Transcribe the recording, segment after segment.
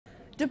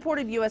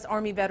Deported U.S.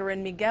 Army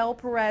veteran Miguel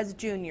Perez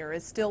Jr.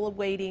 is still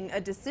awaiting a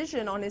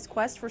decision on his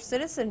quest for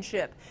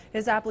citizenship.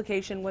 His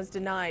application was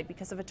denied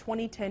because of a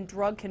 2010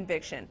 drug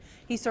conviction.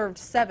 He served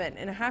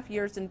 7.5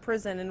 years in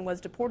prison and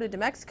was deported to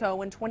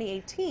Mexico in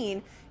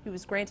 2018. He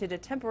was granted a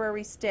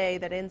temporary stay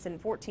that ends in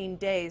 14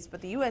 days,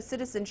 but the U.S.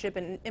 Citizenship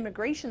and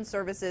Immigration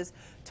Services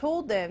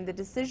told them the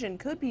decision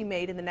could be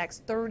made in the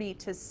next 30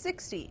 to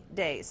 60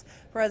 days.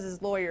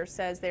 Perez's lawyer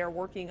says they are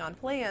working on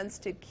plans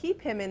to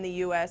keep him in the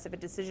U.S. if a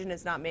decision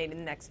is not made in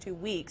the next 2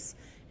 weeks.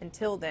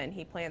 Until then,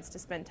 he plans to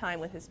spend time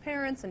with his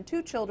parents and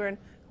 2 children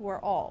who are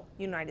all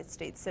United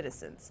States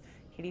citizens.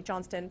 Katie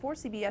Johnston for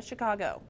CBS Chicago.